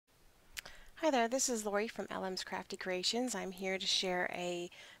Hi there, this is Lori from LM's Crafty Creations. I'm here to share a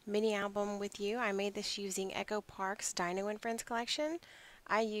mini album with you. I made this using Echo Park's Dino and Friends collection.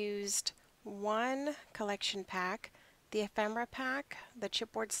 I used one collection pack, the ephemera pack, the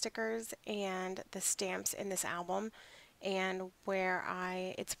chipboard stickers, and the stamps in this album. And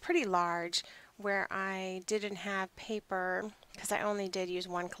it's pretty large, where I didn't have paper, because I only did use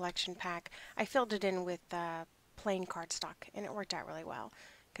one collection pack, I filled it in with plain cardstock, and it worked out really well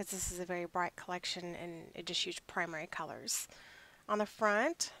because this is a very bright collection and it just used primary colors. On the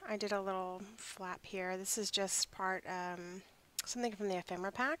front, I did a little flap here. This is just something from the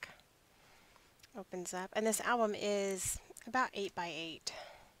ephemera pack. Opens up, and this album is about 8 by 8.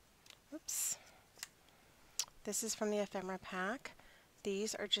 Oops. This is from the ephemera pack.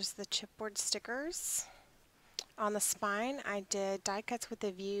 These are just the chipboard stickers. On the spine, I did die cuts with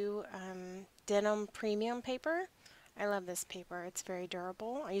the View denim premium paper. I love this paper. It's very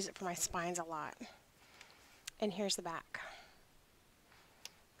durable. I use it for my spines a lot. And here's the back.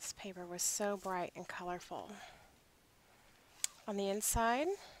 This paper was so bright and colorful. On the inside,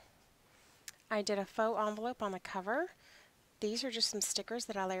 I did a faux envelope on the cover. These are just some stickers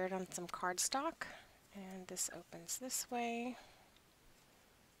that I layered on some cardstock. And this opens this way.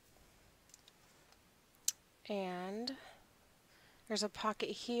 And there's a pocket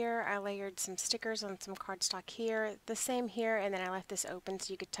here. I layered some stickers on some cardstock here. The same here, and then I left this open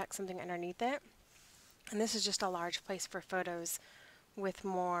so you could tuck something underneath it. And this is just a large place for photos with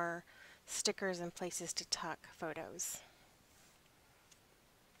more stickers and places to tuck photos.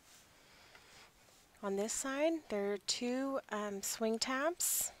 On this side, there are two swing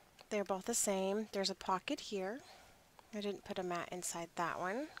tabs. They're both the same. There's a pocket here. I didn't put a mat inside that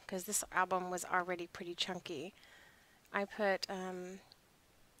one because this album was already pretty chunky. I put a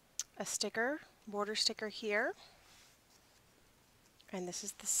border sticker here, and this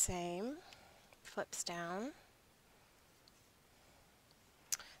is the same. Flips down.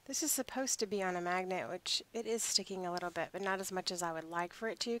 This is supposed to be on a magnet, which it is sticking a little bit, but not as much as I would like for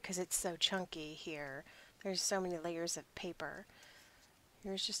it to because it's so chunky here. There's so many layers of paper.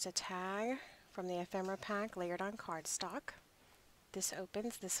 Here's just a tag from the ephemera pack layered on cardstock. This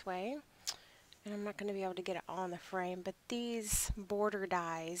opens this way. And I'm not going to be able to get it all in the frame, but these border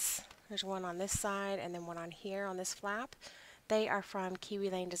dies, there's one on this side and then one on here on this flap. They are from Kiwi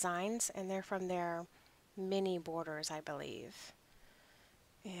Lane Designs, and they're from their mini borders, I believe.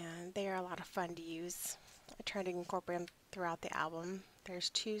 And they are a lot of fun to use. I try to incorporate them throughout the album. There's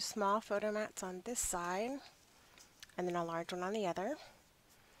two small photo mats on this side, and then a large one on the other.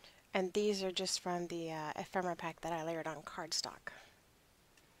 And these are just from the ephemera pack that I layered on cardstock.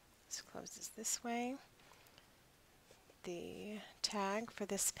 This closes this way. The tag for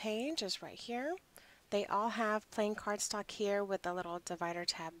this page is right here. They all have plain cardstock here with a little divider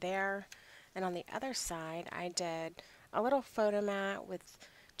tab there. And on the other side, I did a little photo mat with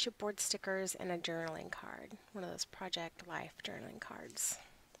chipboard stickers and a journaling card. One of those Project Life journaling cards.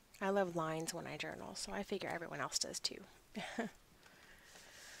 I love lines when I journal, so I figure everyone else does too.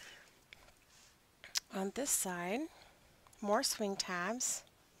 On this side, more swing tabs.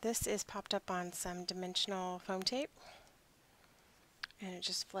 This is popped up on some dimensional foam tape, and it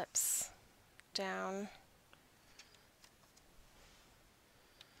just flips down.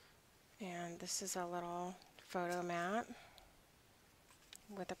 And this is a little photo mat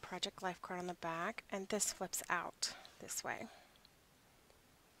with a Project Life card on the back, and this flips out this way.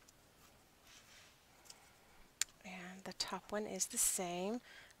 And the top one is the same.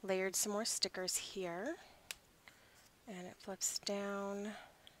 Layered some more stickers here, and it flips down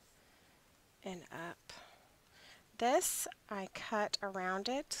and up. This I cut around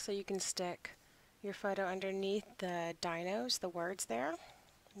it so you can stick your photo underneath the dinos, the words there.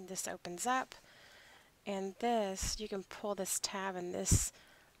 And this opens up, and this, you can pull this tab and this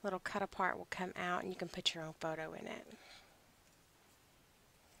little cut apart will come out and you can put your own photo in it.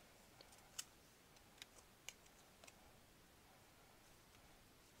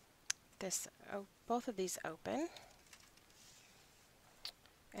 Both of these open.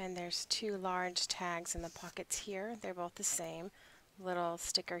 And there's two large tags in the pockets here. They're both the same. Little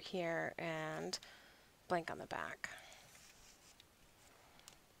sticker here and blank on the back.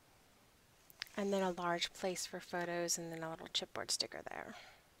 And then a large place for photos and then a little chipboard sticker there.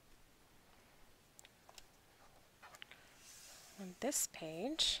 On this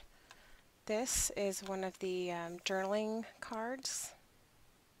page, this is one of the journaling cards.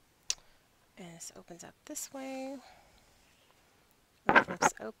 And this opens up this way. It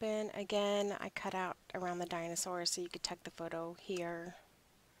flips open. Again, I cut out around the dinosaur so you could tuck the photo here.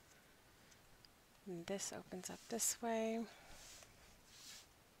 And this opens up this way.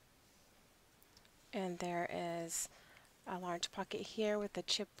 And there is a large pocket here with the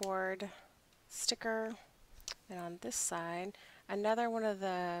chipboard sticker. And on this side, another one of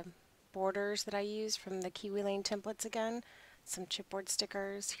the borders that I use from the Kiwi Lane templates again. Some chipboard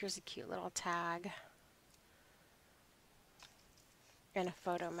stickers. Here's a cute little tag. And a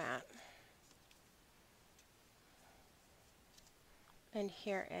photo mat. And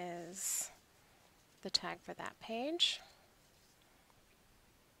here is the tag for that page.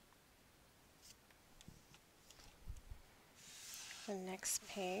 The next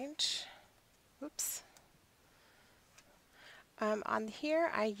page. Oops. On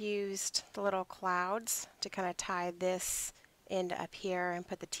here I used the little clouds to kind of tie this end up here and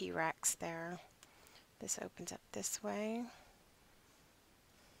put the T-Rex there. This opens up this way.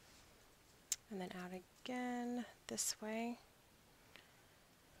 And then out again this way.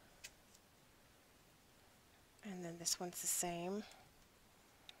 And then this one's the same.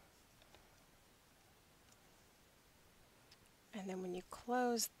 And then when you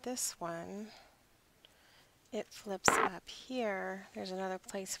close this one, it flips up here. There's another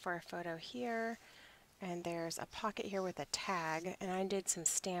place for a photo here. And there's a pocket here with a tag. And I did some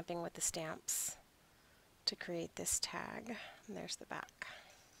stamping with the stamps to create this tag. And there's the back.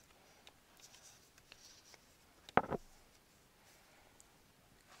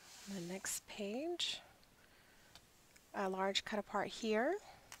 The next page, a large cut apart here,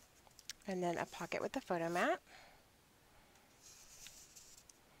 and then a pocket with the photo mat.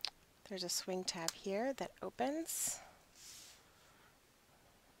 There's a swing tab here that opens,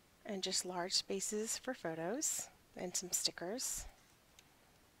 and just large spaces for photos and some stickers.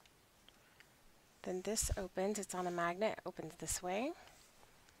 Then this opens, it's on a magnet, it opens this way.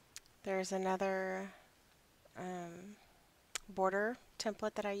 There's another border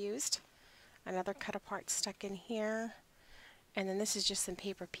template that I used, another cut apart stuck in here, and then this is just some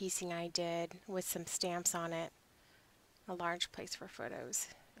paper piecing I did with some stamps on it, a large place for photos.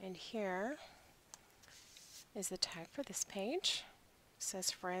 And here is the tag for this page. It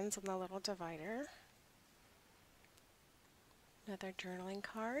says Friends on the little divider. Another journaling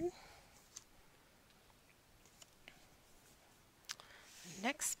card.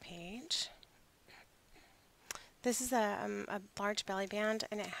 Next page. This is a large belly band,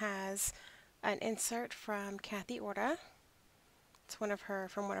 and it has an insert from Kathy Orta. It's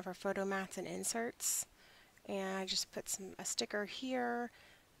from one of her photo mats and inserts. And I just put a sticker here,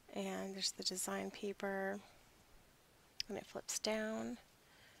 and there's the design paper, and it flips down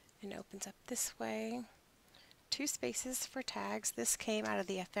and opens up this way. 2 spaces for tags. This came out of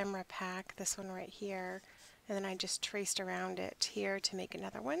the ephemera pack, this one right here, and then I just traced around it here to make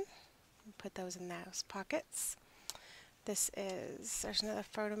another one. Put those in those pockets. There's another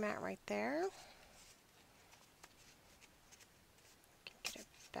photo mat right there. Get it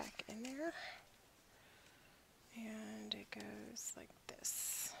back in there. And it goes like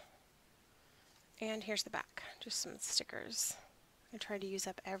this. And here's the back, just some stickers. I tried to use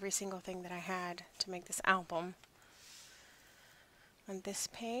up every single thing that I had to make this album. On this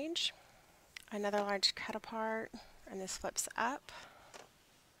page, another large cut apart, and this flips up.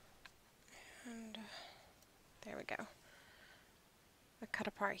 And there we go. A cut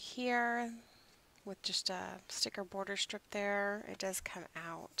apart here with just a sticker border strip there. It does come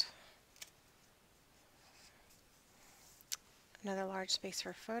out. Another large space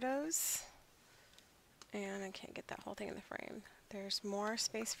for photos. And I can't get that whole thing in the frame. There's more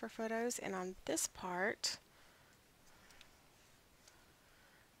space for photos, and on this part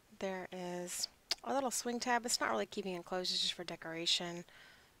there is a little swing tab. It's not really keeping it closed, it's just for decoration,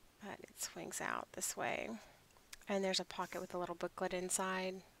 but it swings out this way. And there's a pocket with a little booklet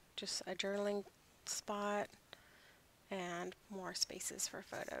inside, just a journaling spot, and more spaces for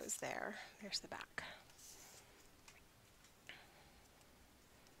photos there. There's the back.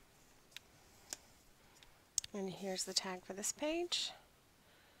 And here's the tag for this page.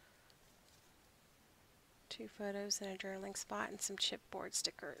 2 photos and a journaling spot and some chipboard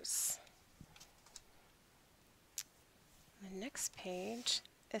stickers. The next page,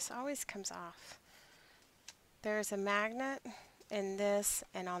 this always comes off. There's a magnet in this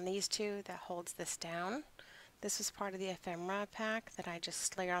and on these 2 that holds this down. This was part of the ephemera pack that I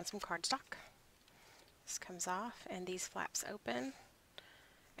just layered on some cardstock. This comes off and these flaps open.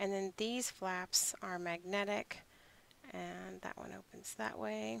 And then these flaps are magnetic, and that one opens that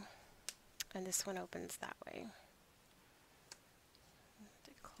way, and this one opens that way.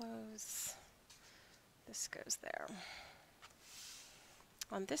 To close, this goes there.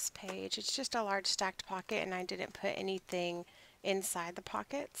 On this page, it's just a large stacked pocket, and I didn't put anything inside the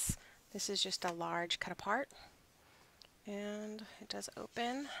pockets. This is just a large cut apart, and it does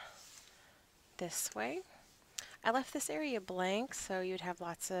open. this way. I left this area blank so you'd have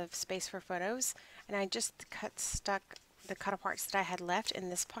lots of space for photos, and I just stuck the cut aparts that I had left in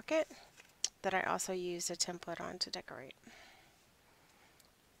this pocket that I also used a template on to decorate.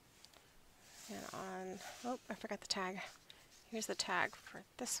 And on, oh, I forgot the tag. Here's the tag for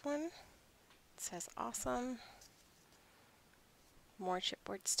this one. It says awesome. More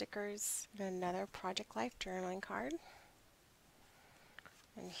chipboard stickers and another Project Life journaling card.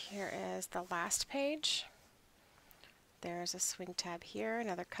 And here is the last page. There's a swing tab here,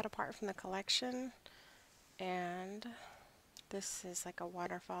 another cut apart from the collection, and this is like a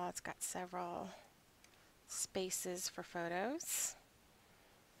waterfall. It's got several spaces for photos.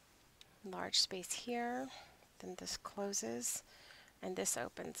 Large space here, then this closes, and this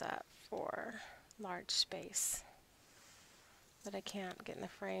opens up for large space that I can't get in the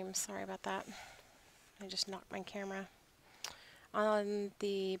frame. Sorry about that. I just knocked my camera. On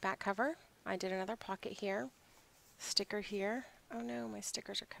the back cover, I did another pocket here. Sticker here. Oh no, my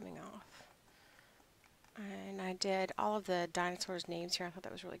stickers are coming off. And I did all of the dinosaurs' names here. I thought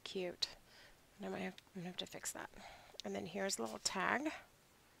that was really cute. And I'm gonna have to fix that. And then here's a little tag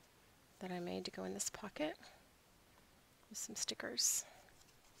that I made to go in this pocket with some stickers.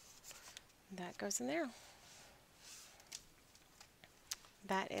 That goes in there.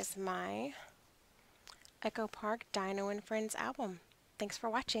 That is my Echo Park Dino and Friends album. Thanks for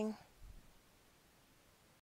watching.